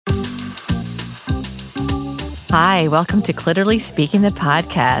Hi, welcome to Clitorally Speaking, the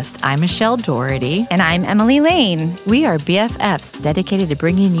podcast. I'm Michelle Doherty. And I'm Emily Lane. We are BFFs dedicated to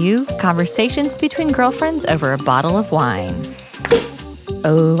bringing you conversations between girlfriends over a bottle of wine.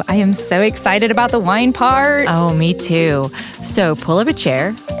 Oh, I am so excited about the wine part. Oh, me too. So pull up a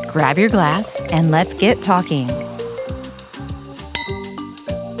chair, grab your glass, And let's get talking.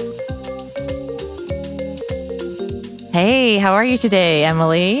 Hey, how are you today,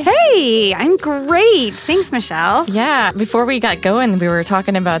 Emily? Hey, I'm great. Thanks, Michelle. Yeah, before we got going, we were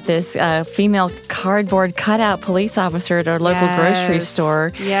talking about this female cardboard cutout police officer at our local grocery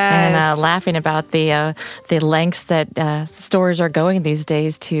store. Yes. And laughing about the lengths that stores are going these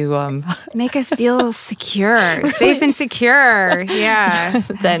days to... Make us feel secure, safe and secure. Yeah.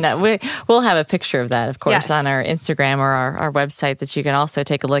 And we'll have a picture of that, of course, Yes. on our Instagram or our website that you can also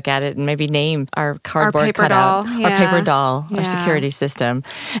take a look at it and maybe name our cardboard paper cutout. doll, Our yeah. paper doll, our Yeah. security system.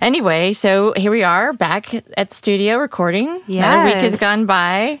 Anyway, so here we are back at the studio recording. Another week has Yes. gone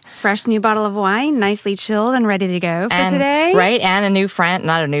by. Fresh new bottle of wine, nicely chilled and ready to go for And, today. Right, and a new friend,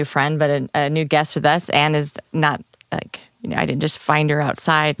 not a new friend, but a new guest with us. Anne is not like... I didn't just find her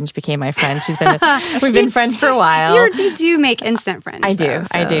outside and she became my friend. We've been friends for a while. You do make instant friends. I do.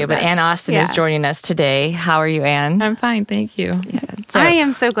 though, But Anne Austin is joining us today. How are you, Anne? I'm fine, thank you. So- I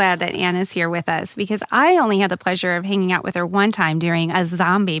am so glad that Anne is here with us because I only had the pleasure of hanging out with her one time during a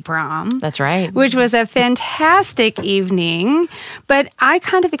zombie prom. That's right. Which was a fantastic evening, but I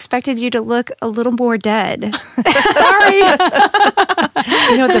kind of expected you to look a little more dead. Sorry.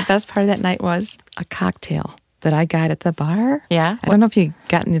 You know what the best part of that night was? A cocktail that I got at the bar. Yeah? I don't know if you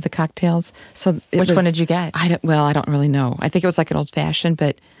got any of the cocktails. So Which one did you get? I don't really know. I think it was like an old fashioned,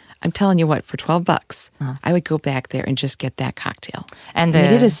 but I'm telling you what, for $12, I would go back there and just get that cocktail. And I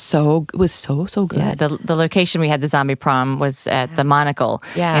mean, it was so good. Yeah, the location we had the zombie prom was at the Monocle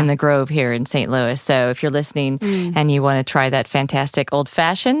in the Grove here in St. Louis. So if you're listening and you want to try that fantastic old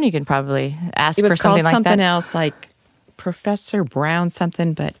fashioned, you can probably ask It was for something called like something that. else, like Professor Brown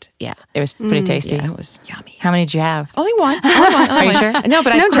something, but yeah. It was pretty tasty. Yeah, it was yummy. How many did you have? Only one. Are you sure? No,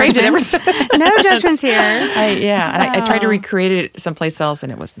 but I craved it ever since. No judgments here. I tried to recreate it someplace else,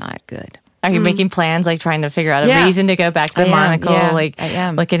 and it was not good. Are you making plans, like trying to figure out a Yeah. reason to go back to the I am, Monocle? yeah, like I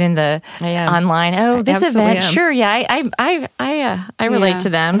am. looking in the I am. online. Oh, this absolutely event. am. Sure, yeah. I relate to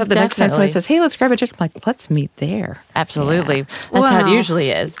them. I thought the next time somebody definitely. says, "Hey, let's grab a drink," I'm like, "Let's meet there." Absolutely. That's how it Wow.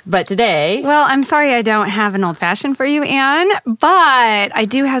 usually is. But today, Well, I'm sorry I don't have an old fashioned for you, Anne, but I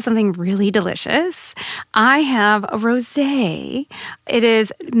do have something really delicious. I have a rosé. It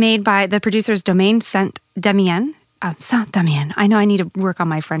is made by the producers Domaine Saint Damien. Saint Damien. I know I need to work on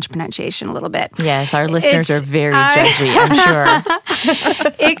my French pronunciation a little bit. yes, our listeners It's- are very judgy, I'm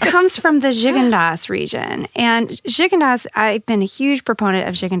sure. It comes from the Gigondas region. And Gigondas, I've been a huge proponent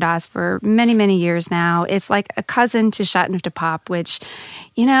of Gigondas for many, many years now. It's like a cousin to Châteauneuf-du-Pape, which,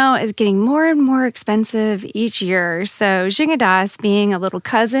 is getting more and more expensive each year. So Gigondas, being a little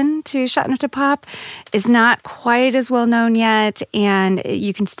cousin to Châteauneuf-du-Pape, is not quite as well known yet. And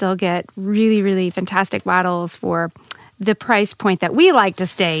you can still get really, really fantastic bottles for the price point that we like to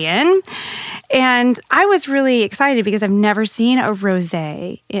stay in. And I was really excited because I've never seen a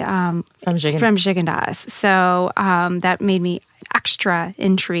rosé From Gigondas. from Gigondas. So that made me extra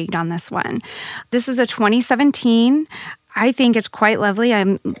intrigued on this one. This is a 2017. I think it's quite lovely.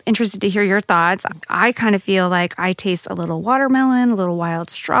 I'm interested to hear your thoughts. I kind of feel like I taste a little watermelon, a little wild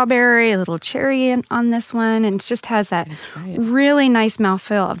strawberry, a little cherry on this one. And it just has that really nice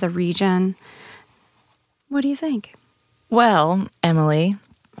mouthfeel of the region. What do you think? Well, Emily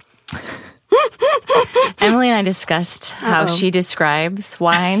and I discussed how she describes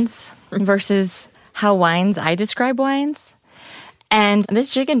wines versus how I describe wines. And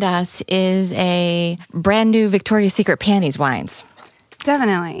this Gigondas is a brand new Victoria's Secret panties wines.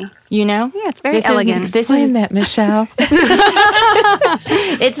 Definitely. You know? Yeah, it's very elegant. Explain that, Michelle.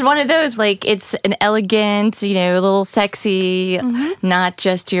 It's one of those, like, it's an elegant, a little sexy, not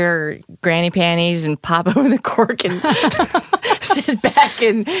just your granny panties and pop over the cork and sit back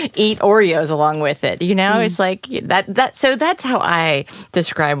and eat Oreos along with it. It's like that. So that's how I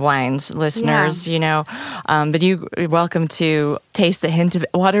describe wines, listeners, but you're welcome to taste the hint of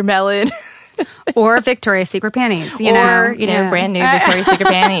watermelon. Or Victoria's Secret panties, brand new Victoria's Secret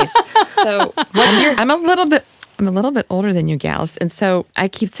panties. So I'm a little bit older than you gals, and so I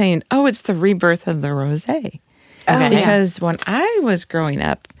keep saying, "Oh, it's the rebirth of the rosé." Okay. Because when I was growing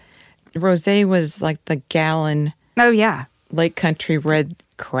up, rosé was like the gallon. Oh, yeah. Lake Country red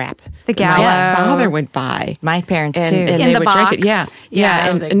crap. The that my Gallo. father went by. My parents And too. they the would drink box? it. Yeah. Yeah,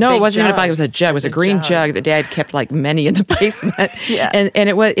 And the no, it big wasn't even a jug. box. It was a jug. It was a green jug that Dad kept like many in the basement. Yeah. And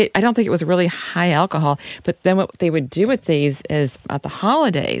it was, I don't think it was really high alcohol. But then what they would do with these is at the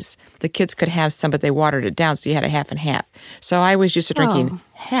holidays, the kids could have some, but they watered it down. So you had a half and half. So I was used to drinking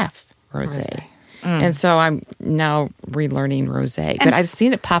half rosé. And so I'm now relearning rosé. But I've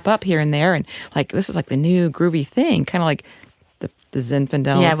seen it pop up here and there. And like, this is like the new groovy thing, kind of like the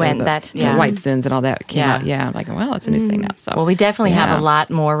Zinfandels, Yeah, when the, that- the yeah. White Zins and all that came Yeah. out. Yeah, I'm like, well, it's a new thing now. So Well, we definitely yeah. have a lot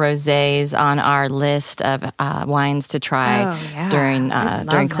more rosés on our list of wines to try Oh, yeah. during I love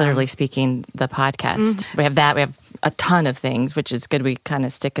during them. Clearly Speaking, the podcast. We have that. We have a ton of things, which is good. We kind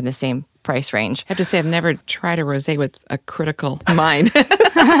of stick in the same price range. I have to say, I've never tried a rosé with a critical mind.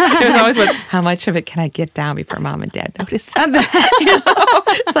 It was always with how much of it can I get down before Mom and Dad notice. You know?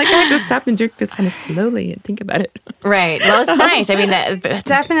 It's like I have to stop and drink this kind of slowly and think about it. Right. Well, it's nice. I mean,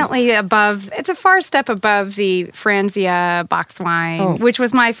 Definitely above, it's a far step above the Franzia box wine, which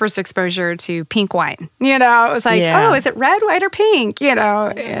was my first exposure to pink wine. You know, it was like, Yeah. oh, is it red, white, or pink? You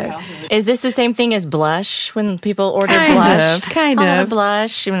know, is this the same thing as blush when people order Kind blush? of, kind I'll have of. a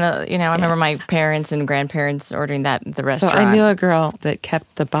blush. Even though, I remember my parents and grandparents ordering that at the So restaurant. I knew a girl that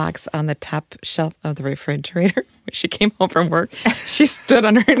kept the box on the top shelf of the refrigerator. When she came home from work, she stood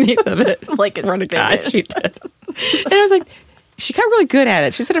underneath of it. Like it's Swear to God, spigot. she did. And I was like, she got really good at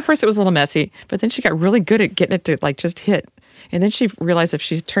it. She said at first it was a little messy, but then she got really good at getting it to like just hit. And then she realized if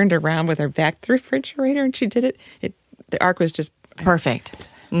she turned around with her back to the refrigerator and she did it, the arc was just Perfect.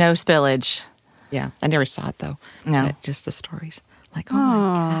 No spillage. yeah. I never saw it though. No. But just the stories. Like, oh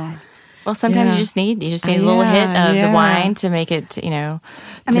my God. Well, sometimes Yeah. you just need a little hit of Yeah. the wine to make it, I mean,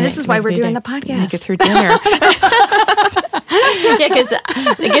 to this is why make we're it doing day. the podcast. Make it through dinner. Yeah, because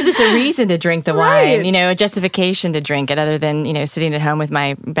it gives us a reason to drink the Right. wine, a justification to drink it other than, sitting at home with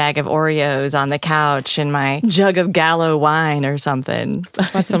my bag of Oreos on the couch and my jug of Gallo wine or something.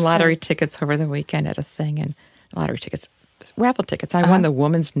 Bought some lottery tickets over the weekend at a thing, and raffle tickets. I won the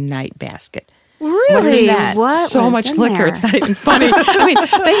woman's night basket. Really? What's in that? What So was much in liquor. there? It's not even funny. I mean,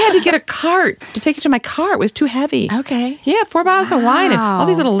 they had to get a cart to take it to my car. It was too heavy. Okay. Yeah, 4 bottles of wine and all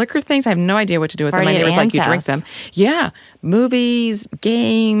these Wow. little liquor things. I have no idea what to do with them. Party My at neighbor's like, Ann's you drink house. them. Yeah. Movies,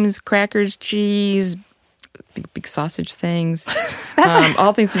 games, crackers, cheese, big sausage things,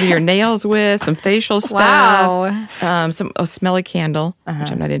 all things to do your nails with, some facial stuff, Wow. some smelly candle,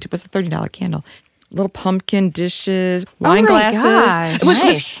 which I'm not into. It was a $30 candle. Little pumpkin dishes, wine my glasses. gosh. It was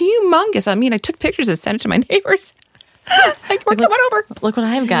Nice. humongous. I mean, I took pictures and sent it to my neighbors. It's like, we're coming over. Look what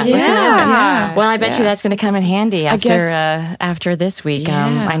I've got. Yeah. Look what I've got. Yeah. Well, I bet you that's going to come in handy after guess- after this week.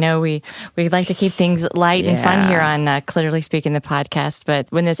 Yeah. I know we like to keep things light and fun Yeah. here on Clearly Speaking, the podcast. But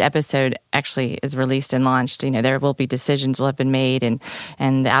when this episode actually is released and launched, there will be decisions will have been made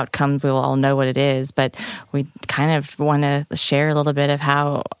and the outcomes we will all know what it is. But we kind of want to share a little bit of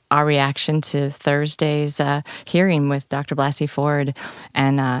how our reaction to Thursday's hearing with Dr. Blasey Ford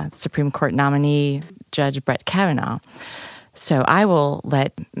and Supreme Court nominee Judge Brett Kavanaugh. So I will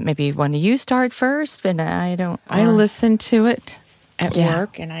let maybe one of you start first, and I listened to it at Yeah.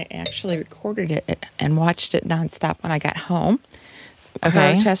 work, and I actually recorded it and watched it nonstop when I got home.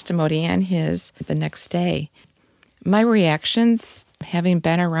 Okay. Her testimony and his the next day. My reactions, having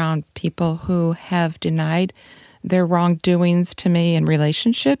been around people who have denied their wrongdoings to me in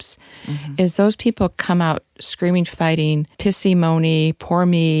relationships, is those people come out screaming, fighting, pissy, moany, poor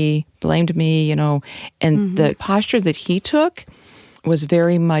me, blamed me, and the posture that he took was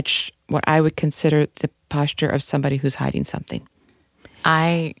very much what I would consider the posture of somebody who's hiding something.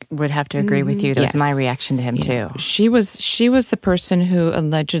 I would have to agree with you. That was Yes. my reaction to him too. She was the person who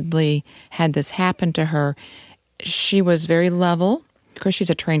allegedly had this happen to her. She was very level. Of course, she's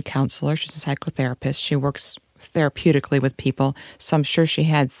a trained counselor. She's a psychotherapist. She works therapeutically with people. So I'm sure she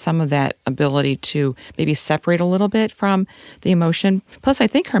had some of that ability to maybe separate a little bit from the emotion. Plus, I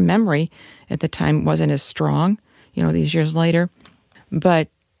think her memory at the time wasn't as strong, these years later. But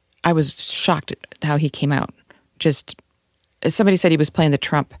I was shocked at how he came out. Just, somebody said he was playing the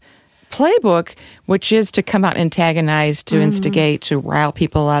Trump playbook, which is to come out and antagonize, to instigate, to rile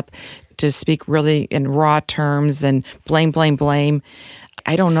people up, to speak really in raw terms and blame.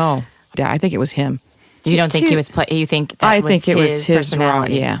 I don't know. I think it was him. You don't think he was? You think that I was think it was his raw.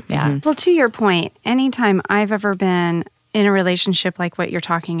 personality? Yeah. yeah. Well, to your point, anytime I've ever been in a relationship like what you're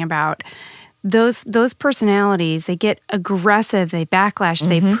talking about, those personalities, they get aggressive, they backlash,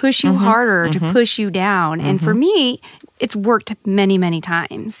 they push you harder to push you down. And for me, it's worked many, many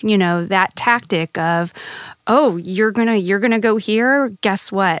times. You know, that tactic of, oh, you're gonna go here.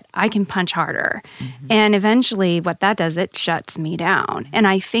 Guess what? I can punch harder. And eventually what that does, it shuts me down. And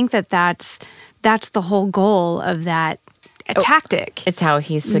I think that's the whole goal of that tactic. It's how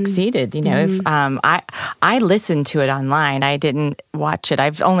he succeeded. You know, if I listened to it online, I didn't watch it.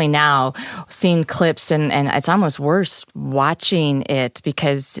 I've only now seen clips, and it's almost worse watching it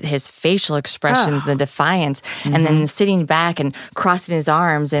because his facial expressions, the defiance, and then sitting back and crossing his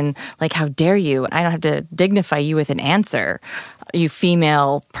arms and like, how dare you? I don't have to dignify you with an answer, you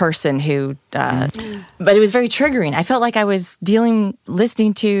female person who. But it was very triggering. I felt like I was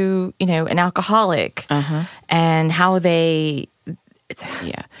listening to, you know, an alcoholic, and how they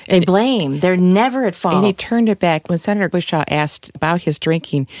blame. They're never at fault. And he turned it back. When Senator Bushaw asked about his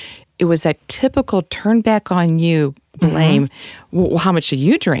drinking, it was that typical turn back on you blame. Well, how much do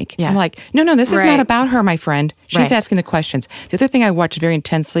you drink? Yeah. I'm like, no, this is not about her, my friend. She's Right. asking the questions. The other thing I watched very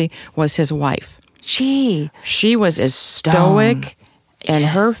intensely was his wife. She was as stoic, and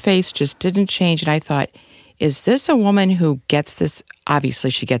her face just didn't change. And I thought, is this a woman who gets this? Obviously,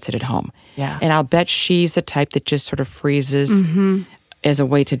 she gets it at home. Yeah. And I'll bet she's the type that just sort of freezes as a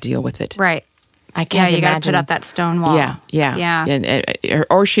way to deal with it. Right. I can't you got to imagine. put up that stone wall. Yeah. And,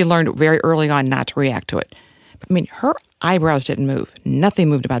 or she learned very early on not to react to it. I mean, her eyebrows didn't move. Nothing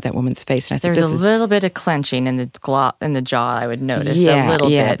moved about that woman's face. And I think There's a little bit of clenching in the jaw. I would notice Yeah, a little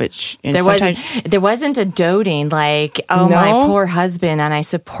yeah, bit. but There wasn't a doting like, oh, my No. poor husband, and I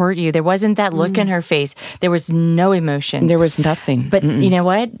support you. There wasn't that look in her face. There was no emotion. There was nothing. But you know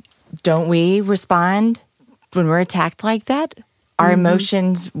what? Don't we respond when we're attacked like that? Our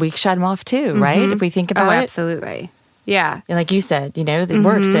emotions, we shut them off too, right? If we think about it. Absolutely. Yeah. And like you said, you know, it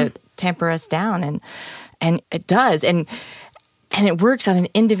works to temper us down, and it does, and it works on an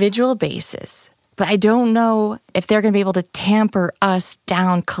individual basis. But I don't know if they're going to be able to tamper us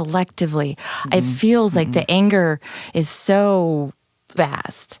down collectively. It feels like the anger is so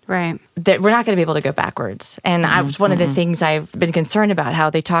vast. Right. That we're not going to be able to go backwards. And I was one of the things I've been concerned about, how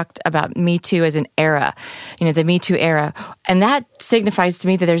they talked about Me Too as an era, you know, the Me Too era. And that signifies to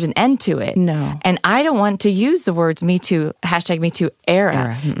me that there's an end to it. No. And I don't want to use the words Me Too, #Me Too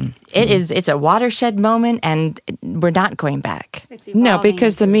era. It's a watershed moment, and we're not going back. No,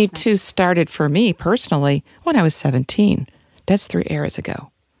 because the Me Too started for me personally when I was 17. That's 3 eras ago.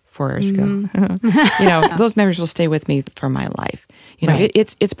 4 years ago. You know, those memories will stay with me for my life. You know, Right.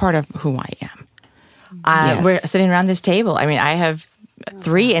 it's part of who I am. Yes. We're sitting around this table. I mean, I have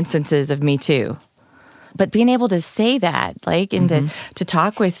 3 instances of Me Too. But being able to say that, like, and to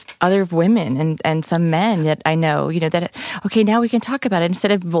talk with other women and some men that I know, you know, that, okay, now we can talk about it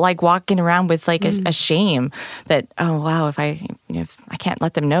instead of like walking around with like a shame that, oh, wow, if I can't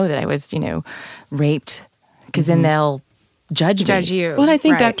let them know that I was, you know, raped, because then they'll judge me. you. Well, I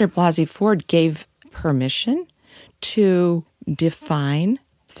think Right. Dr. Blasey Ford gave permission to define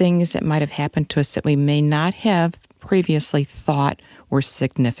things that might have happened to us that we may not have previously thought were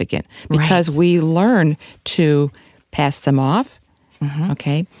significant, because Right. we learn to pass them off.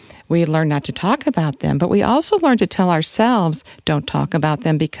 Okay. We learn not to talk about them, but we also learn to tell ourselves, don't talk about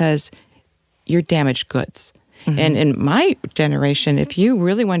them because you're damaged goods. And in my generation, if you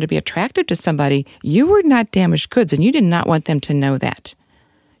really wanted to be attractive to somebody, you were not damaged goods, and you did not want them to know that.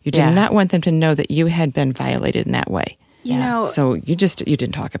 You did Yeah. not want them to know that you had been violated in that way. You know, So you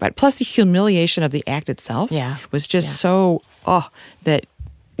didn't talk about it. Plus, the humiliation of the act itself was just so, that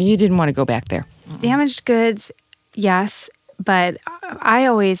you didn't want to go back there. damaged goods, yes, but I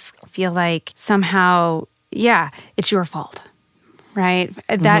always feel like somehow, it's your fault, right?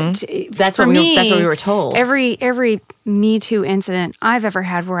 That's what we were told. Every Me Too incident I've ever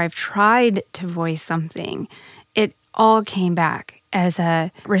had where I've tried to voice something, it all came back as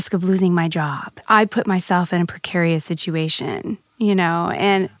a risk of losing my job. I put myself in a precarious situation, you know,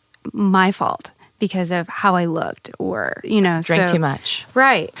 and my fault because of how I looked, or, you know, Drank too much.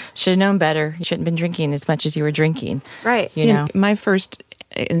 Right. Should have known better. You shouldn't have been drinking as much as you were drinking. Right. You know? My first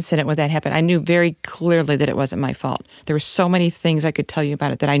incident when that happened, I knew very clearly that it wasn't my fault. There were so many things I could tell you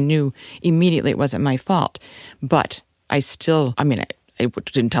about it that I knew immediately it wasn't my fault. But I still, I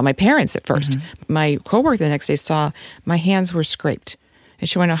didn't tell my parents at first. My coworker the next day saw my hands were scraped. And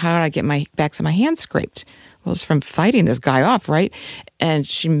she wanted to know, how did I get my backs of my hands scraped? Well, it's from fighting this guy off, right? And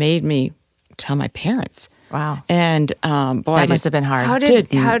she made me tell my parents. Wow. And boy, That must have been hard. How did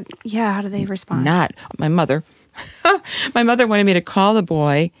they respond? not my mother. My mother wanted me to call the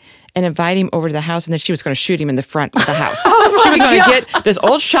boy and invite him over to the house, and then she was going to shoot him in the front of the house. She was going to get this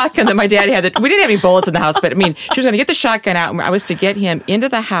old shotgun that my dad had. We didn't have any bullets in the house, but I mean, she was going to get the shotgun out, and I was to get him into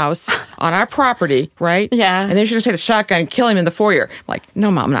the house on our property, right? Yeah. And then she was going to take the shotgun and kill him in the foyer. I'm like,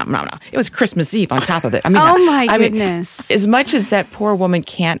 no, Mom, no. It was Christmas Eve on top of it. I mean, Oh, my I mean, goodness. as much as that poor woman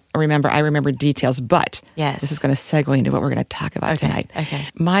can't remember, I remember details, but Yes. this is going to segue into what we're going to talk about tonight. Okay.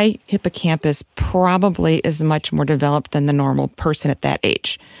 My hippocampus probably is much more developed than the normal person at that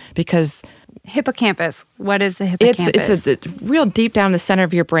age because Hippocampus. What is the hippocampus? it's a real deep down in the center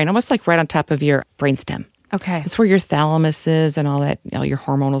of your brain, almost like right on top of your brainstem. Okay. It's where your thalamus is and all that, your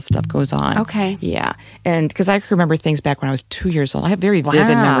hormonal stuff goes on. Okay. Yeah. And because I can remember things back when I was 2 years old. I have very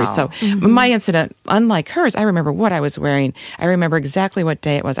vivid Wow. memories. So my incident, unlike hers, I remember what I was wearing. I remember exactly what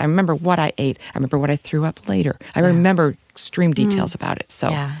day it was. I remember what I ate. I remember what I threw up later. I remember extreme details about it. So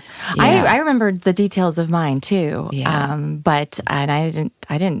Yeah. yeah. I remember the details of mine too. Yeah. But I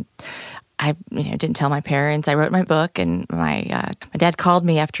didn't tell my parents. I wrote my book, and my dad called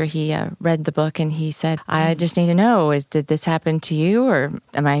me after he read the book, and he said, "I just need to know: did this happen to you, or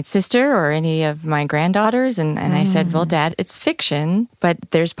my sister, or any of my granddaughters?" And I said, "Well, Dad, it's fiction, but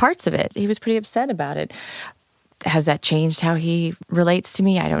there's parts of it." He was pretty upset about it. Has that changed how he relates to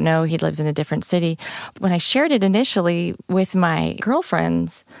me? I don't know. He lives in a different city. When I shared it initially with my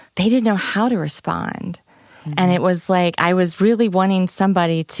girlfriends, they didn't know how to respond. And it was like I was really wanting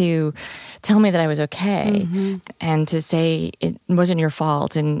somebody to tell me that I was okay and to say it wasn't your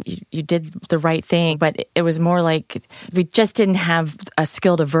fault and you did the right thing. But it was more like we just didn't have a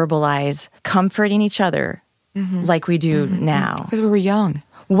skill to verbalize comforting each other like we do now. Because we were young.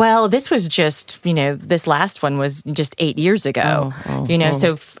 Well, this was just, this last one was just 8 years ago.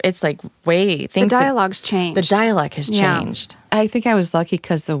 So it's like the things. dialogue's changed. The dialogue has Yeah. changed. I think I was lucky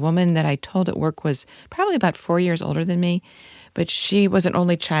because the woman that I told at work was probably about 4 years older than me, but she was an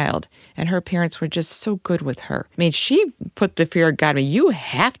only child, and her parents were just so good with her. I mean, she put the fear of God. I mean, you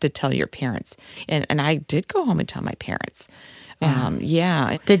have to tell your parents. And I did go home and tell my parents.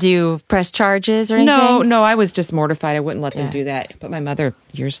 Yeah. Did you press charges or anything? No, I was just mortified. I wouldn't let them do that. But my mother,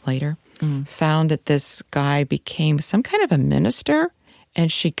 years later, found that this guy became some kind of a minister,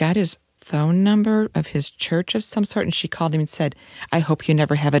 and she got his phone number of his church of some sort, and she called him and said, "I hope you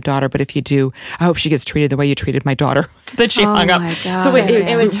never have a daughter, but if you do, I hope she gets treated the way you treated my daughter." Then she hung up. my God. So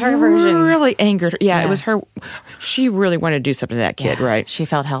It was her version. really angered her. Yeah, Yeah. it was her. She really wanted to do something to that kid, Yeah. right? She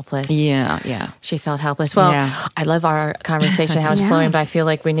felt helpless. Yeah. She felt helpless. Well, Yeah. I love our conversation, how it's Yeah. flowing, but I feel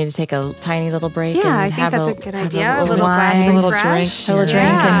like we need to take a tiny little break Yeah, and I think have that's a a good have idea. A little glass wine, of a little refresh. drink. a little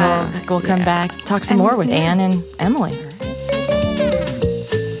drink, Yeah. and we'll come back, talk some more with Anne and Emily.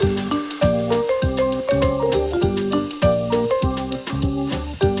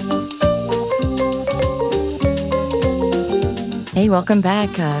 Hey, welcome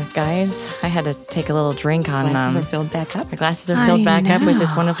back, guys. I had to take a little drink on. Glasses are filled back up. My glasses are filled I back up with this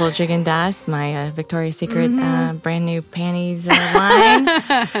know. wonderful Jig Das, my Victoria's Secret brand new panties line.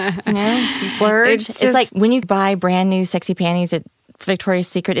 Splurge. It's It's like when you buy brand new sexy panties at Victoria's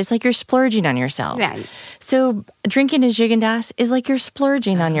Secret, it's like you're splurging on yourself. Yeah. So drinking a Jig Das is like you're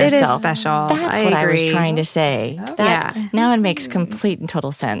splurging on It is yourself. special. That's I what I was agree. trying to say. Yeah. Now it makes complete and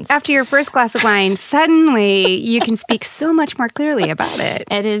total sense. After your first glass of wine, suddenly you can speak so much more clearly about it.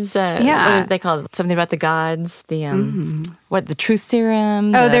 It is, Yeah. what is they call it? Something about the gods, the the truth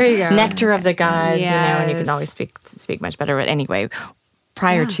serum. Oh, the there you go. Nectar of the gods, and you can Yes. always speak much better. But anyway,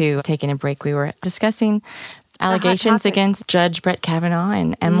 prior to taking a break, we were discussing allegations topic. against Judge Brett Kavanaugh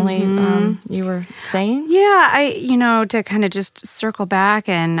and Emily. You were saying? Yeah, to kind of just circle back,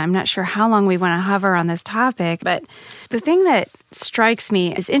 and I'm not sure how long we want to hover on this topic, but the thing that strikes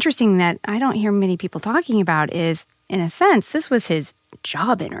me is interesting that I don't hear many people talking about is, in a sense, this was his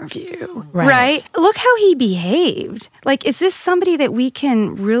job interview, Right. Look how he behaved. Like, is this somebody that we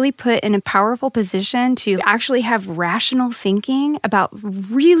can really put in a powerful position to actually have rational thinking about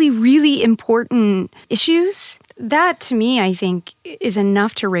really, really important issues? That, to me, I think, is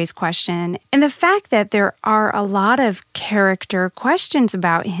enough to raise question. And the fact that there are a lot of character questions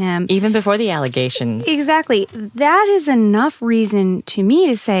about him. Even before the allegations. Exactly. That is enough reason to me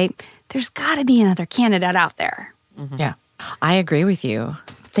to say there's got to be another candidate out there. Yeah, I agree with you.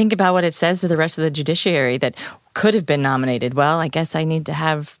 Think about what it says to the rest of the judiciary that could have been nominated. Well, I guess I need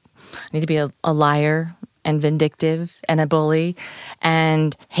to be a liar and vindictive and a bully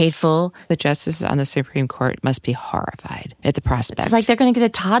and hateful. The justices on the Supreme Court must be horrified at the prospect. It's like they're going to get a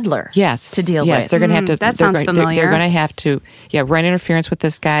toddler to deal yes, with. They're going to have to. That sounds familiar. They're going to have to, run interference with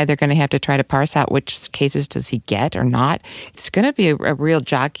this guy. They're going to have to try to parse out which cases does he get or not. It's going to be a real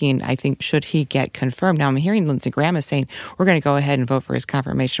jockeying, I think, should he get confirmed. Now, I'm hearing Lindsey Graham is saying we're going to go ahead and vote for his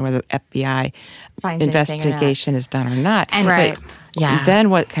confirmation whether the FBI investigation is done or not. And right. Then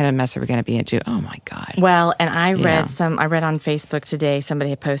what kind of mess are we going to be into? Oh, my God. Well, and I read on Facebook today, somebody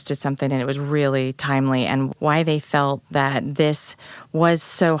had posted something and it was really timely, and why they felt that this was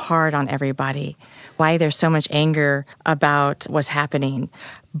so hard on everybody, why there's so much anger about what's happening.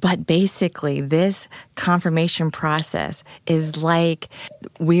 But basically, this confirmation process is like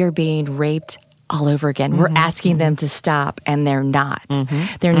we're being raped all over again. We're asking them to stop, and they're not.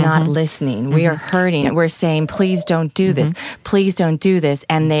 They're not listening. We are hurting. We're saying, please don't do this. Please don't do this.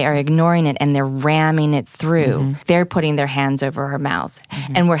 And they are ignoring it, and they're ramming it through. They're putting their hands over our mouths,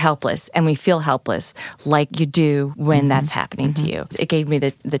 and we're helpless, and we feel helpless like you do when that's happening to you. It gave me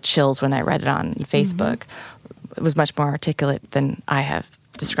the chills when I read it on Facebook. It was much more articulate than I have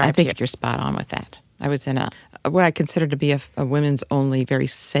described. I think you're spot on with that. I was in what I consider to be a women's only, very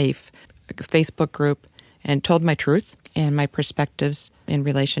safe Facebook group, and told my truth and my perspectives in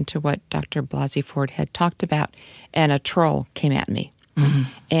relation to what Dr. Blasey Ford had talked about. And a troll came at me.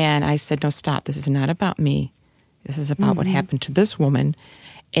 And I said, no, stop. This is not about me. This is about what happened to this woman.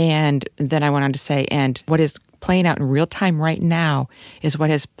 And then I went on to say, and what is playing out in real time right now is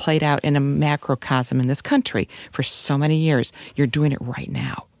what has played out in a macrocosm in this country for so many years. You're doing it right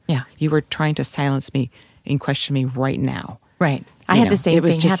now. Yeah. You were trying to silence me and question me right now. Right. I had the same thing happen.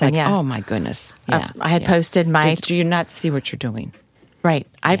 It was just like, yeah. oh my goodness. Yeah. I had posted my... Do you not see what you're doing? Right.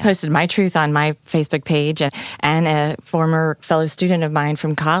 I posted my truth on my Facebook page, and a former fellow student of mine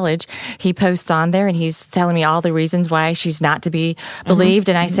from college, he posts on there and he's telling me all the reasons why she's not to be believed.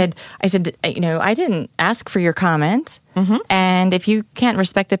 And I said, I didn't ask for your comment. And if you can't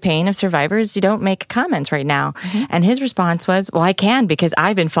respect the pain of survivors, you don't make comments right now. And his response was, well, I can because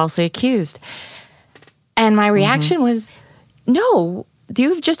I've been falsely accused. And my reaction was, no,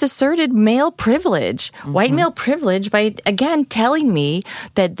 you've just asserted male privilege, white male privilege, by, again, telling me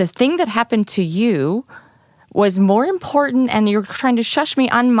that the thing that happened to you was more important, and you're trying to shush me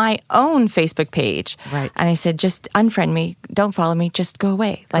on my own Facebook page. Right. And I said, just unfriend me, don't follow me, just go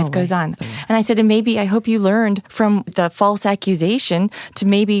away. Life goes on. And I said, and maybe I hope you learned from the false accusation to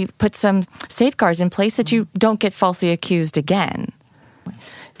maybe put some safeguards in place that you don't get falsely accused again.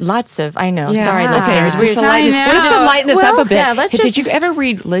 Lots of, I know. Yeah. Sorry, Okay. listeners. Just to lighten this up a bit. Yeah, Did you ever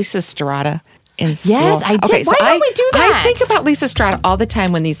read Lisa Strada in school? Yes, I did. Okay, Why don't we do that? I think about Lisa Strada all the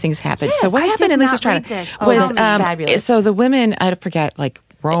time when these things happen. Yes, so what I happened did in Lisa not Strada read this. Was fabulous. So the women, I forget, like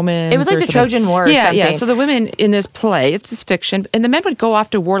Romans. It was like or the something. Trojan War or Yeah. something. So the women in this play, it's this fiction, and the men would go off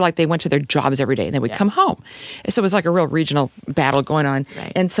to war like they went to their jobs every day, and they would come home. So it was like a real regional battle going on.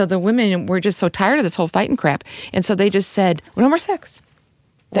 Right. And so the women were just so tired of this whole fighting crap, and so they just said, well, no more sex.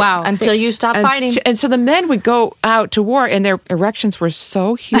 Wow. Until you stop fighting. And so the men would go out to war, and their erections were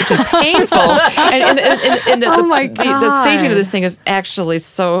so huge and painful. and Oh my the staging God. of this thing is actually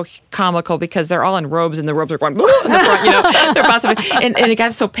so comical because they're all in robes, and the robes are going in the front. They're possibly, and it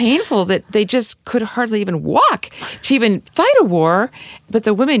got so painful that they just could hardly even walk to even fight a war. But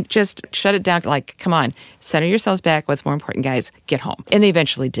the women just shut it down. Like, come on, center yourselves back. What's more important, guys? Get home. And they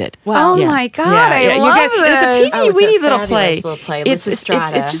eventually did. Wow. Oh my God, I love It's a this. teeny Oh, it's a weeny little fabulous play. little play. It's Lisa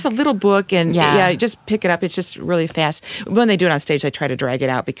Strada. just a little book, and Yeah. just pick it up. It's just really fast. When they do it on stage, they try to drag it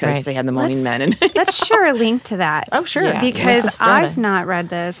out because Right. they have the moaning men. And Let's share a link to that. Oh, sure. Yeah. Because Lisa Strada. I've not read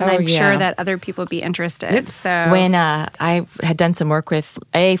this, and Oh, I'm yeah. sure that other people would be interested. When I had done some work with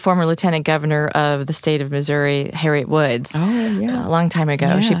a former lieutenant governor of the state of Missouri, Harriet Woods, a long time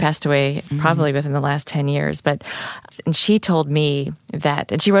ago. She passed away probably within the last 10 years. And she told me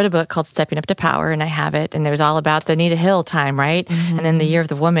that, and she wrote a book called Stepping Up to Power, and I have it, and it was all about the Anita Hill time, right? And then the Year of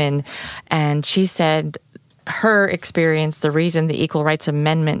the Woman. And she said her experience, the reason the Equal Rights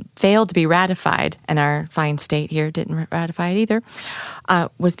Amendment failed to be ratified, and our fine state here didn't ratify it either,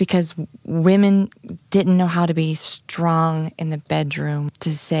 was because women didn't know how to be strong in the bedroom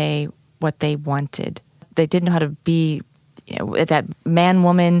to say what they wanted. They didn't know how to be at that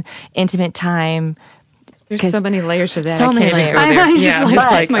man-woman intimate time. there's so many layers to that. So I many can't even layers. go there. I'm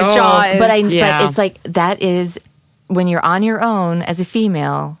just like, my jaw is. But Yeah. it's like that is when you're on your own as a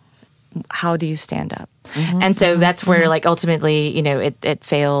female. How do you stand up? And so that's where, like, ultimately, it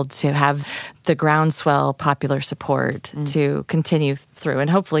failed to have the groundswell popular support to continue through. And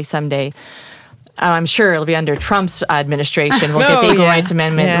hopefully someday I'm sure it'll be under Trump's administration. We'll get the Equal Rights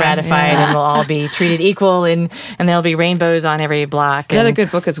Amendment ratified, and we'll all be treated equal, and there'll be rainbows on every block. Another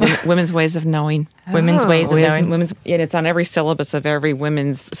good book is Women's Ways of Knowing. Women's Ways of Knowing. And it's on every syllabus of every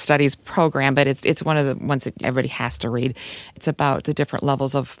women's studies program, but it's one of the ones that everybody has to read. It's about the different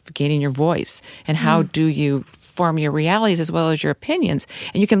levels of gaining your voice and how do you form your realities as well as your opinions.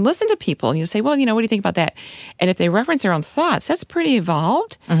 And you can listen to people and you say, well, what do you think about that? And if they reference their own thoughts, that's pretty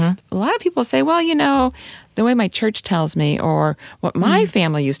evolved. A lot of people say, well, the way my church tells me, or what my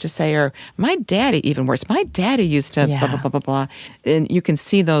family used to say, or my daddy, even worse, my daddy used to blah, blah, blah, blah, blah. And you can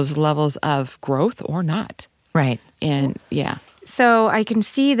see those levels of growth or not. Right. And So I can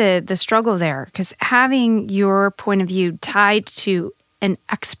see the struggle there, because having your point of view tied to an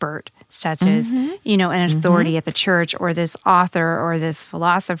expert, such as, an authority at the church, or this author or this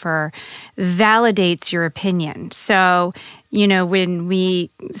philosopher, validates your opinion. So, when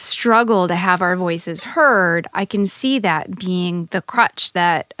we struggle to have our voices heard, I can see that being the crutch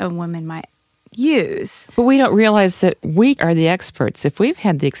that a woman might use. But we don't realize that we are the experts. If we've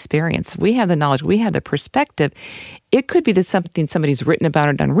had the experience, we have the knowledge, we have the perspective, it could be that somebody's written about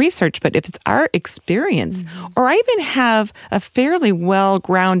or done research, but if it's our experience, or I even have a fairly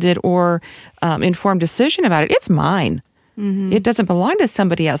well-grounded or informed decision about it, it's mine. It doesn't belong to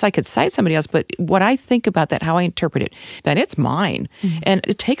somebody else. I could cite somebody else, but what I think about that, how I interpret it, then it's mine. And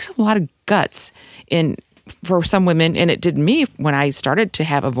it takes a lot of guts for some women, and it did me when I started to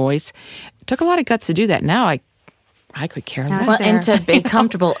have a voice. It took a lot of guts to do that. Now I could care less. Well, and to be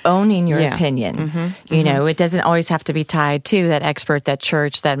comfortable owning your opinion. It doesn't always have to be tied to that expert, that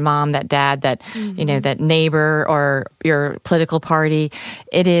church, that mom, that dad, that, that neighbor or your political party.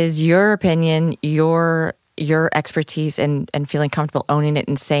 It is your opinion, your expertise, and feeling comfortable owning it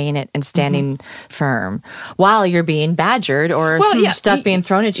and saying it and standing firm while you're being badgered or stuff being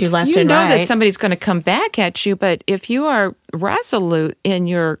thrown at you left and right. You know that somebody's going to come back at you, but if you are resolute in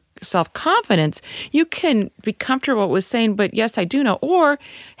your self-confidence, you can be comfortable with saying, but yes, I do know. Or,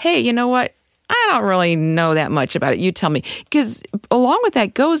 hey, you know what? I don't really know that much about it. You tell me. Because along with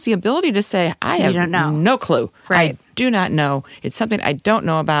that goes the ability to say, I have no clue. Right. I do not know. It's something I don't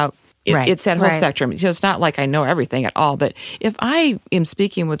know about. It's that whole spectrum. It's not like I know everything at all. But if I am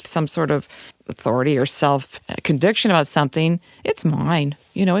speaking with some sort of authority or self-conviction about something, it's mine.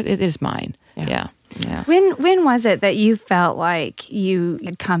 It is mine. Yeah. When was it that you felt like you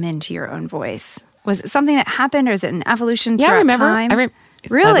had come into your own voice? Was it something that happened, or is it an evolution throughout I remember. time?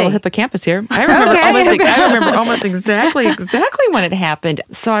 Really? My little hippocampus here. I remember almost exactly when it happened.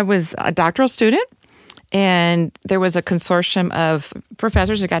 So I was a doctoral student, and there was a consortium of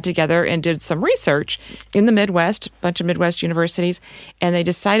professors that got together and did some research in the Midwest, a bunch of Midwest universities, and they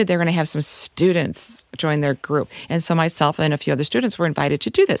decided they were going to have some students join their group. And so myself and a few other students were invited to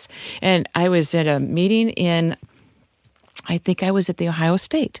do this. And I was at a meeting I think I was at the Ohio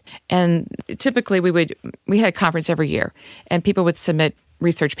State. And typically we had a conference every year, and people would submit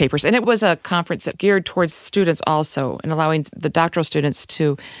research papers. And it was a conference that geared towards students also, and allowing the doctoral students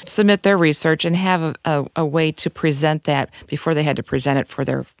to submit their research and have a way to present that before they had to present it for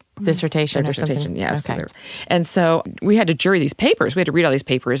their dissertation or dissertation, something. yes. Okay. And so we had to jury these papers. We had to read all these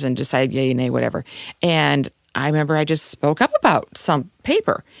papers and decide yay, nay, whatever. And I remember I just spoke up about some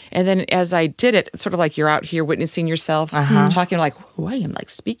paper. And then as I did it, sort of like you're out here witnessing yourself, talking like, oh, I am like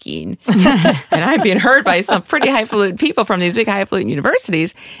speaking. And I'm being heard by some pretty highfalutin people from these big highfalutin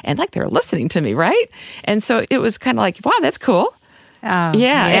universities. And like they're listening to me, right? And so it was kind of like, wow, that's cool.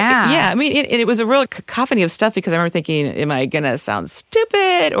 Yeah. I mean, it was a real cacophony of stuff, because I remember thinking, am I going to sound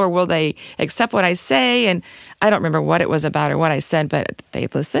stupid, or will they accept what I say? And I don't remember what it was about or what I said, but they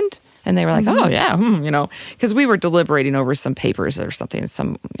listened. And they were like, oh, yeah, because we were deliberating over some papers or something,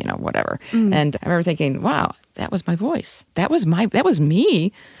 whatever. And I remember thinking, wow, that was my voice. That was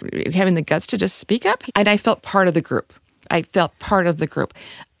me having the guts to just speak up. And I felt part of the group.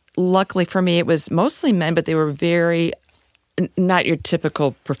 Luckily for me, it was mostly men, but they were very not your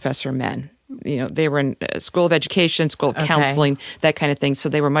typical professor men. They were in school of education, school of counseling, that kind of thing. So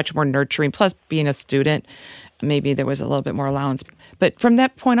they were much more nurturing. Plus, being a student, maybe there was a little bit more allowance. But from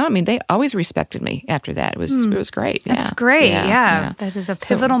that point on, they always respected me after that. It was great. That's great. Yeah. That is a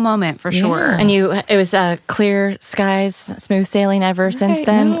pivotal moment for sure. And it was clear skies, smooth sailing ever since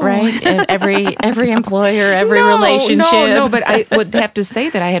then, right? And every employer, every relationship. No, but I would have to say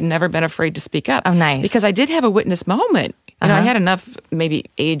that I have never been afraid to speak up. Oh, nice. Because I did have a witness moment. I had enough maybe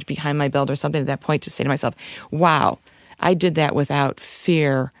age behind my belt or something at that point to say to myself, wow, I did that without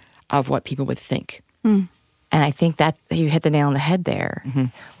fear of what people would think. And I think that you hit the nail on the head there.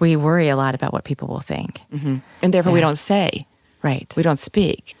 We worry a lot about what people will think. And therefore we don't say. Right. We don't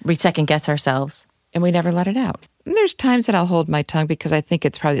speak. We second guess ourselves. and we never let it out. And there's times that I'll hold my tongue because I think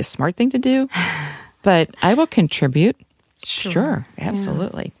it's probably a smart thing to do, but I will contribute. Sure,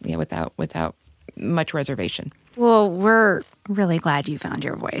 absolutely. Yeah, without much reservation. Well, we're really glad you found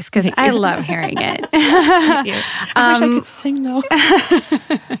your voice because I love hearing it. I wish I could sing though.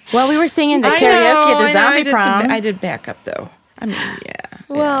 Well, we were singing the karaoke at the zombie prom. I did backup though. I mean, yeah.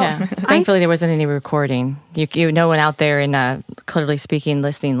 Well, Yeah. Thankfully, there wasn't any recording. No one out there in clearly speaking,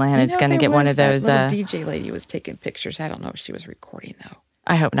 listening land is going to get one of those. That little DJ lady was taking pictures. I don't know if she was recording though.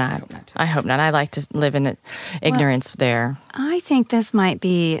 I hope not. I hope not. I like to live in ignorance there. I think this might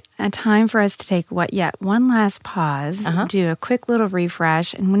be a time for us to take one last pause, do a quick little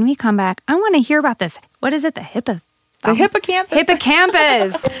refresh, and when we come back, I want to hear about this. What is it? The hippocampus.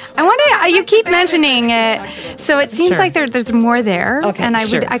 Hippocampus. I wonder. You keep mentioning it, so it seems like there's more there, Okay, and I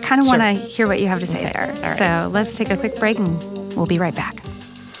sure. kind of want to hear what you have to say there. All right. So let's take a quick break, and we'll be right back.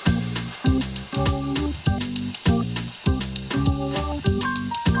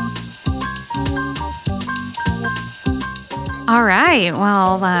 All right.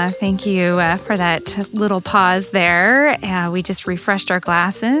 Well, thank you for that little pause there. We just refreshed our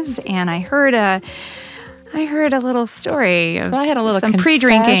glasses, and I heard a little story of I had a little some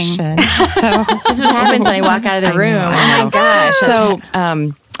pre-drinking. So This is what happens when I walk out of the room. Oh my gosh. So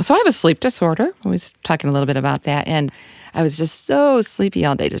I have a sleep disorder. I was talking a little bit about that, and I was just so sleepy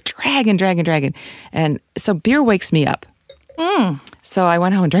all day, just dragging. And so beer wakes me up. So I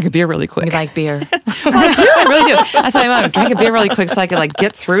went home and drank a beer really quick. We like beer. I really do. That's why I want to drink a beer really quick so I could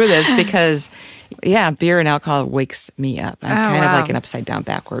get through this because, beer and alcohol wakes me up. I'm kind of like an upside down,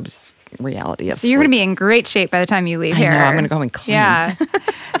 backwards reality of So you're going to be in great shape by the time you leave here. I know, I'm going to go home and clean. Yeah.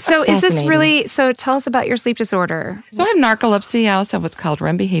 So is this Fascinating. really? So tell us about your sleep disorder. So I have narcolepsy. I also have what's called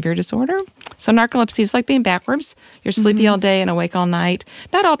REM behavior disorder. So narcolepsy is like being backwards. You're sleepy all day and awake all night.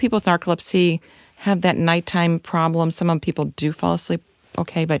 Not all people with narcolepsy have that nighttime problem. Some people do fall asleep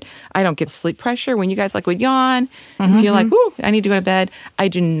okay, but I don't get sleep pressure. When you guys would yawn and feel like, ooh, I need to go to bed, I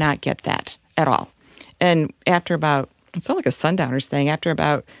do not get that at all. And after it's not like a sundowner's thing, after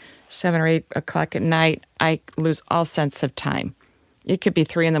about 7 or 8 o'clock at night, I lose all sense of time. It could be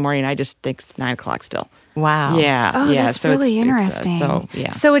 3 a.m. I just think it's 9 o'clock still. Wow. Yeah. Oh, yeah. that's So really it's, interesting.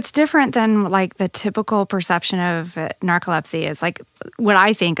 So it's different than the typical perception of narcolepsy is what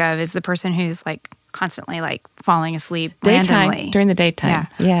I think of is the person who's constantly falling asleep randomly. During the daytime.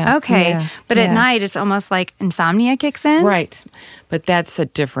 Yeah. Okay. Yeah. But at night, it's almost like insomnia kicks in. Right. But that's a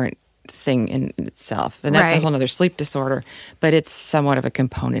different thing in itself. And that's a Right. whole other sleep disorder. But it's somewhat of a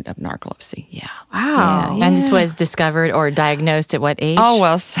component of narcolepsy. Yeah. Wow. Yeah. And this was discovered or diagnosed at what age? Oh,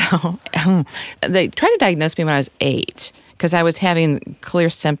 well, so they tried to diagnose me when I was 8 because I was having clear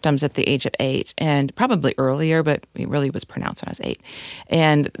symptoms at the age of 8 and probably earlier, but it really was pronounced when I was 8.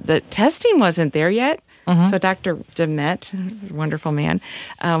 And the testing wasn't there yet. So Dr. Demet, wonderful man,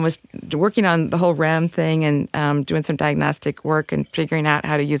 was working on the whole REM thing and doing some diagnostic work and figuring out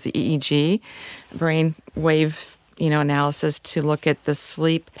how to use the EEG, brain wave analysis to look at the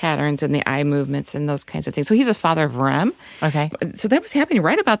sleep patterns and the eye movements and those kinds of things. So he's a father of REM. Okay. So that was happening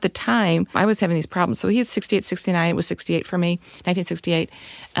right about the time I was having these problems. So he was 68, 69. It was 68 for me, 1968.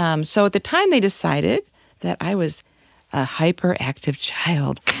 So at the time they decided that I was a hyperactive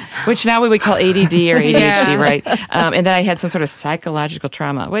child, which now we would call ADD or ADHD, right? And then I had some sort of psychological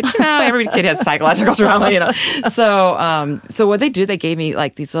trauma, which, every kid has psychological trauma, So what they do, they gave me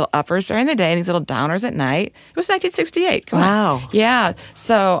these little uppers during the day and these little downers at night. It was 1968. Come Wow. on. Yeah.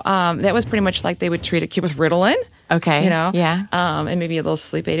 So that was pretty much like they would treat a kid with Ritalin. Okay. Yeah. And maybe a little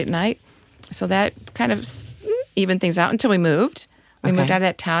sleep aid at night. So that kind of evened things out until we moved. We moved out of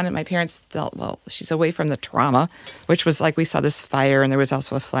that town, and my parents felt, well, she's away from the trauma, which was we saw this fire, and there was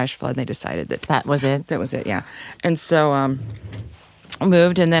also a flash flood, and they decided that was it. That was it, yeah. And so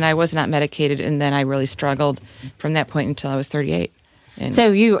moved, and then I was not medicated, and then I really struggled from that point until I was 38. And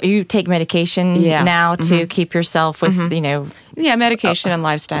So you take medication now to keep yourself with, yeah, medication and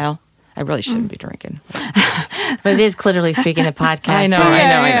lifestyle. I really shouldn't be drinking. but it is clearly speaking the podcast. I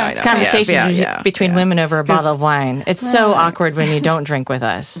know. It's conversations between women over a bottle of wine. It's so awkward when you don't drink with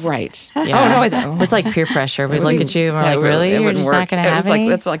us. Right. Yeah. Oh, no, I don't. It's like peer pressure. We look at you and we're Yeah, like, really? You're just not going to have any?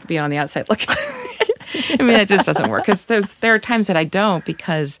 That's like being on the outside looking. I mean, that just doesn't work because there are times that I don't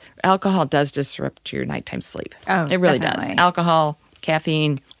because alcohol does disrupt your nighttime sleep. Oh, it really definitely. does. Alcohol,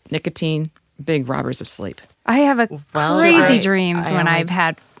 caffeine, nicotine, big robbers of sleep. I have crazy dreams I when only- I've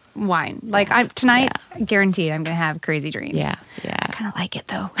had wine. Tonight, guaranteed, I'm going to have crazy dreams. Yeah. I kind of like it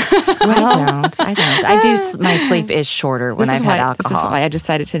though. I don't. I do. My sleep is shorter when I've had alcohol. This is why I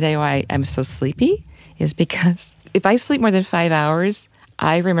decided today why I'm so sleepy is because if I sleep more than 5 hours,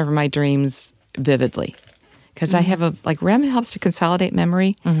 I remember my dreams vividly because I have REM helps to consolidate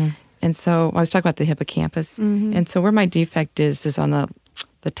memory. And so I was talking about the hippocampus. And so where my defect is on the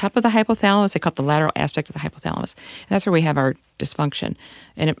top of the hypothalamus. They call it the lateral aspect of the hypothalamus. And that's where we have our dysfunction.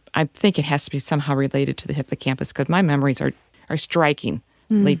 And I think it has to be somehow related to the hippocampus because my memories are striking.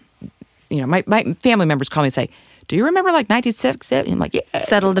 My family members call me and say, do you remember 1967? I'm like, yeah.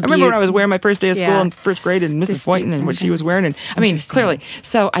 Settled I remember when I was wearing my first day of school Yeah. in first grade and Mrs. Boynton and what she was wearing. And I mean, clearly.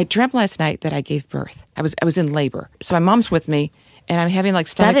 So I dreamt last night that I gave birth. I was in labor. So my mom's with me and I'm having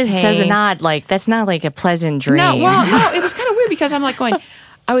stomach That is pains. so that's not like a pleasant dream. No, it was kind of weird because I'm going,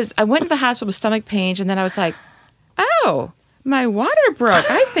 I went to the hospital with stomach pains and then I was like, oh, my water broke.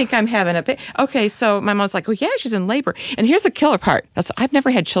 I think I'm having a pain. Okay, so my mom's like, oh, yeah, she's in labor. And here's the killer part. So I've never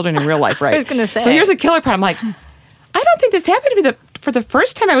had children in real life, right? I was going to say. So here's the killer part. I'm like, I don't think this happened to me for the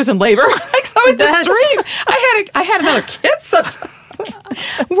first time I was in labor. So in this dream, I had another kid.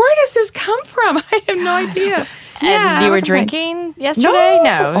 Where does this come from? I have no idea. And you were drinking yesterday?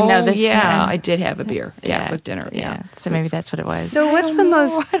 No. I did have a beer. Yeah, with dinner. Yeah. So maybe that's what it was. So what's the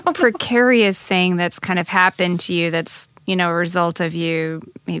most precarious thing that's kind of happened to you that's, a result of you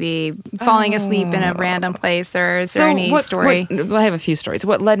maybe falling asleep in a random place, or is there any story? I have a few stories.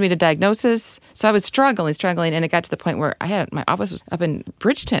 What led me to diagnosis? So I was struggling, and it got to the point where my office was up in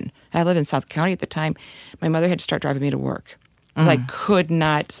Bridgeton. I lived in South County at the time. My mother had to start driving me to work. Because I could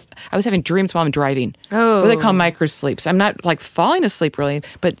not, I was having dreams while I'm driving. Oh. What they call microsleeps. I'm not falling asleep really,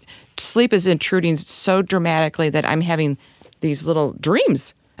 but sleep is intruding so dramatically that I'm having these little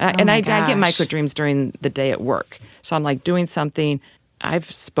dreams. And I get micro dreams during the day at work. So I'm doing something.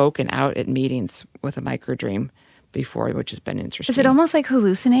 I've spoken out at meetings with a micro dream before, which has been interesting. Is it almost like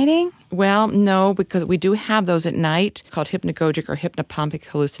hallucinating? Well, no, because we do have those at night called hypnagogic or hypnopompic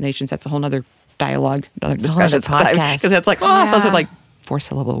hallucinations. That's a whole other dialogue, another discussion podcast. Because it's those are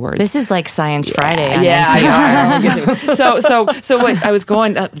 4-syllable words. This is like Science Friday. On Yeah. So what I was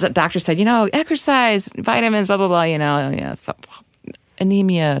going, the doctor said, exercise, vitamins, blah, blah, blah,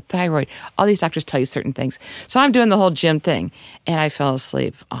 anemia, thyroid. All these doctors tell you certain things. So I'm doing the whole gym thing, and I fell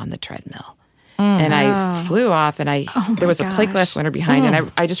asleep on the treadmill. And I flew off, and there was a plate glass window behind,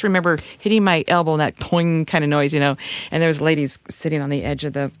 and I just remember hitting my elbow and that cling kind of noise, and there was ladies sitting on the edge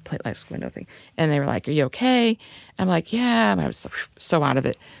of the plate glass window thing, and they were like, "Are you okay?" And I'm like, "Yeah." And I was so out of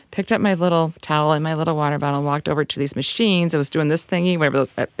it. Picked up my little towel and my little water bottle and walked over to these machines. I was doing this thingy, whatever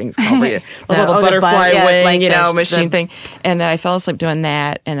that thing's called, where the little butterfly wing, machine thing. And then I fell asleep doing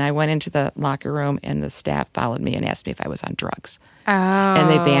that, and I went into the locker room, and the staff followed me and asked me if I was on drugs. Oh. And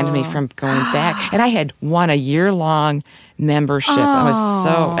they banned me from going back. And I had won a year-long membership.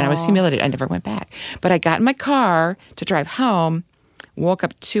 I was humiliated. I never went back. But I got in my car to drive home, woke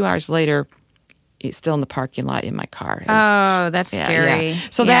up 2 hours later, still in the parking lot in my car. That's scary. Yeah.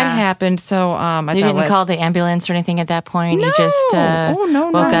 So that happened. So you didn't call the ambulance or anything at that point? No. You just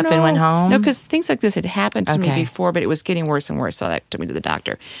woke up and went home? No, because things like this had happened to me before, but it was getting worse and worse. So that took me to the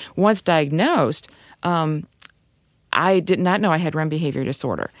doctor. Once diagnosed, I did not know I had REM behavior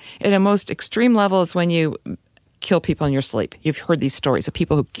disorder. At a most extreme level is when you kill people in your sleep. You've heard these stories of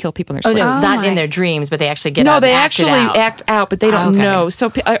people who kill people in their sleep. Not in their dreams, but they actually get out. No, they actually act out, but they don't know. So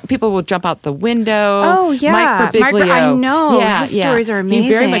people will jump out the window. Oh, yeah. Mike Birbiglia. I know. His stories are amazing. He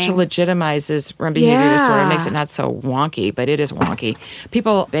very much legitimizes REM behavior disorder. It makes it not so wonky, but it is wonky.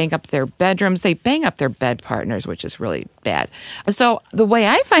 People bang up their bedrooms. They bang up their bed partners, which is really bad. So the way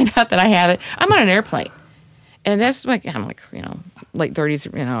I find out that I have it, I'm on an airplane. And that's late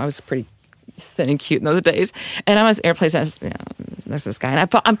 30s, I was pretty thin and cute in those days. And I'm on this airplane, and there's this guy. And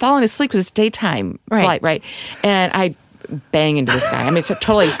I'm falling asleep because it's daytime flight, right? And I bang into this guy. I mean, it's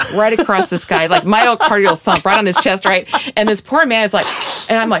totally right across this guy, myocardial thump right on his chest, right? And this poor man is and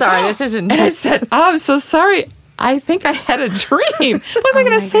I'm sorry, this isn't. And I said, I'm so sorry. I think I had a dream. What am I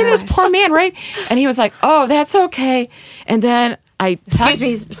going to say to this poor man, right? And he was like, oh, that's okay. And then excuse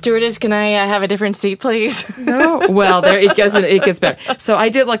me, stewardess, can I have a different seat, please? No. Well, it gets better. So I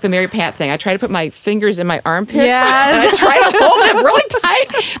did the Mary Pat thing. I try to put my fingers in my armpits. Yes. And I try to hold them really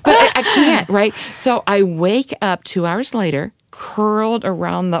tight, but I can't, right? So I wake up 2 hours later, curled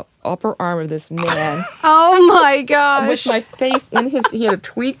around the upper arm of this man. Oh my gosh. With my face in he had a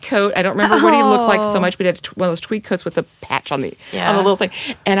tweed coat. I don't remember what he looked like so much, but he had one of those tweed coats with a patch on the little thing.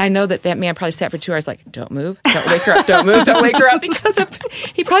 And I know that man probably sat for 2 hours don't move, don't wake her up, don't move, don't wake her up, because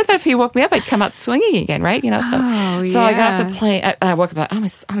he probably thought if he woke me up, I'd come out swinging again, right? So I got off the plane. I woke up, I'm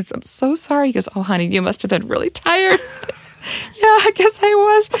so sorry. He goes, oh, honey, you must have been really tired. Yeah, I guess I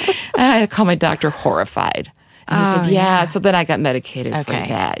was. And I called my doctor horrified. And he said, yeah. So then I got medicated for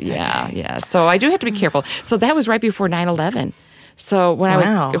that. Yeah. So I do have to be careful. So that was right before 9/11. So when I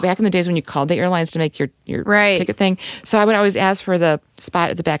Wow. would, back in the days when you called the airlines to make your Right. ticket thing, so I would always ask for the spot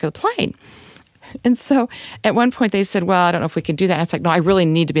at the back of the plane. And so at one point they said, well, I don't know if we can do that. And I was like, no, I really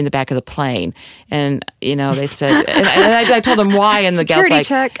need to be in the back of the plane. And, they said, and I told them why. And the gal's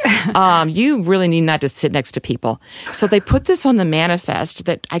Security like, check. you really need not to sit next to people. So they put this on the manifest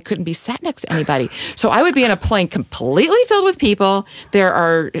that I couldn't be sat next to anybody. So I would be in a plane completely filled with people. There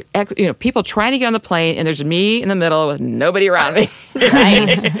are, people trying to get on the plane, and there's me in the middle with nobody around me.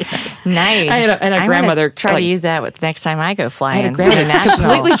 Nice. Nice. I had a I'm grandmother, gonna try like- to use that with next time I go I flying. had a grandmother international.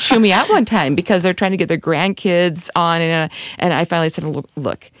 completely chew me out one time because they're trying to get their grandkids on, and I finally said,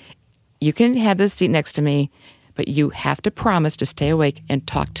 "Look, you can have this seat next to me, but you have to promise to stay awake and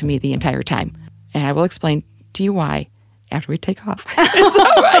talk to me the entire time, and I will explain to you why." After we take off, and so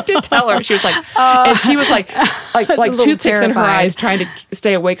I did tell her. She was like, and she was like little toothpicks in her terrified. eyes, trying to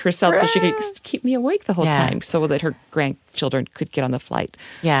stay awake herself, so she could keep me awake the whole Yeah. time, so that her grandchildren could get on the flight.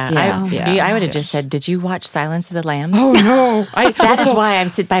 Yeah, Yeah. I would have just said, "Did you watch Silence of the Lambs?" Oh no! That is why I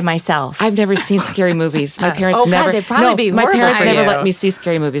sit by myself. I've never seen scary movies. My parents oh, God, never. they'd probably be my horrible parents for never you. let me see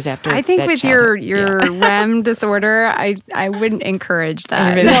scary movies after. I think that with childhood. your REM disorder, I wouldn't encourage that.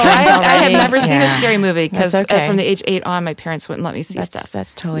 You've been No, I Dreams have already? never seen a Yeah. scary movie because That's okay. from the age 8 on, my parents wouldn't let me see stuff.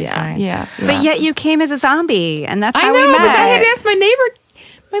 That's totally yeah, fine. Yeah, But yet you came as a zombie, and that's I how know. we met. But I had to ask my neighbor,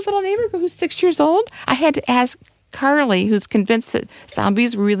 my little neighbor who's 6 years old. I had to ask Carly, who's convinced that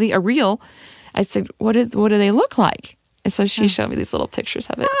zombies really are real. I said, "What do they look like?" And so she showed me these little pictures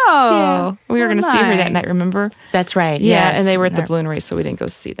of it. Oh, Yeah. We were going to see her that night. Remember? That's right. Yeah, yes. and they were at the balloon race, so we didn't go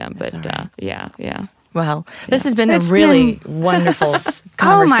see them. But all right. yeah. Well, this has been It's a really wonderful Oh my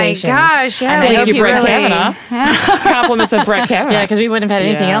conversation. gosh! Yeah, And I thank hope you, you Brett really. Kavanaugh. Compliments of Brett Kavanaugh. Yeah, because we wouldn't have had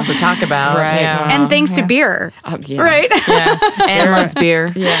anything Yeah. else to talk about. Right. Yeah. And thanks to beer, Yeah. right? Yeah. Anne loves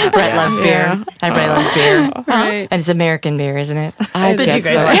beer. Yeah. Brett loves beer. Yeah. Everybody loves beer. Right. And it's American beer, isn't it? I Did guess you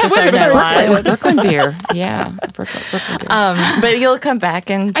guys so. watch Yeah, the it was Saturday Night Brooklyn. Live? It was Brooklyn beer. Yeah, Brooklyn beer. But you'll come back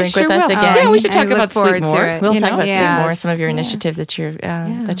and drink sure with us will. again. Yeah, we should I talk look about sleep forward to more. it. We'll you talk know? about Yeah. some more, some of your initiatives that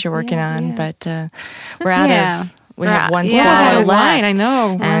you're working on. But we're out Yeah. of. We have one Yeah. swallow Out left. of wine, I know.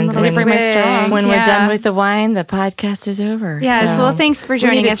 And One when, little bring my swig. straw. when we're Yeah. done with the wine, the podcast is over. Yes. So Well, thanks for We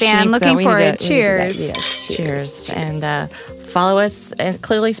joining need us, to Anne. cheat, Looking though. We forward. need to- Cheers. Yes, cheers. And follow us at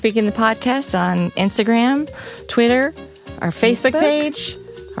Clearly Speaking the podcast on Instagram, Twitter, our Facebook page,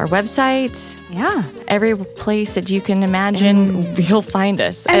 our website. Yeah. Every place that you can imagine, you'll find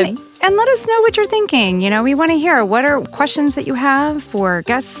us. And let us know what you're thinking. We want to hear what are questions that you have for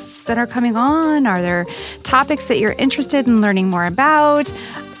guests that are coming on. Are there topics that you're interested in learning more about?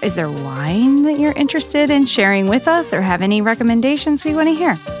 Is there wine that you're interested in sharing with us or have any recommendations we want to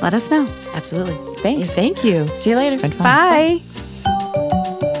hear? Let us know. Absolutely. Thanks. Thank you. See you later. Been fun. Bye.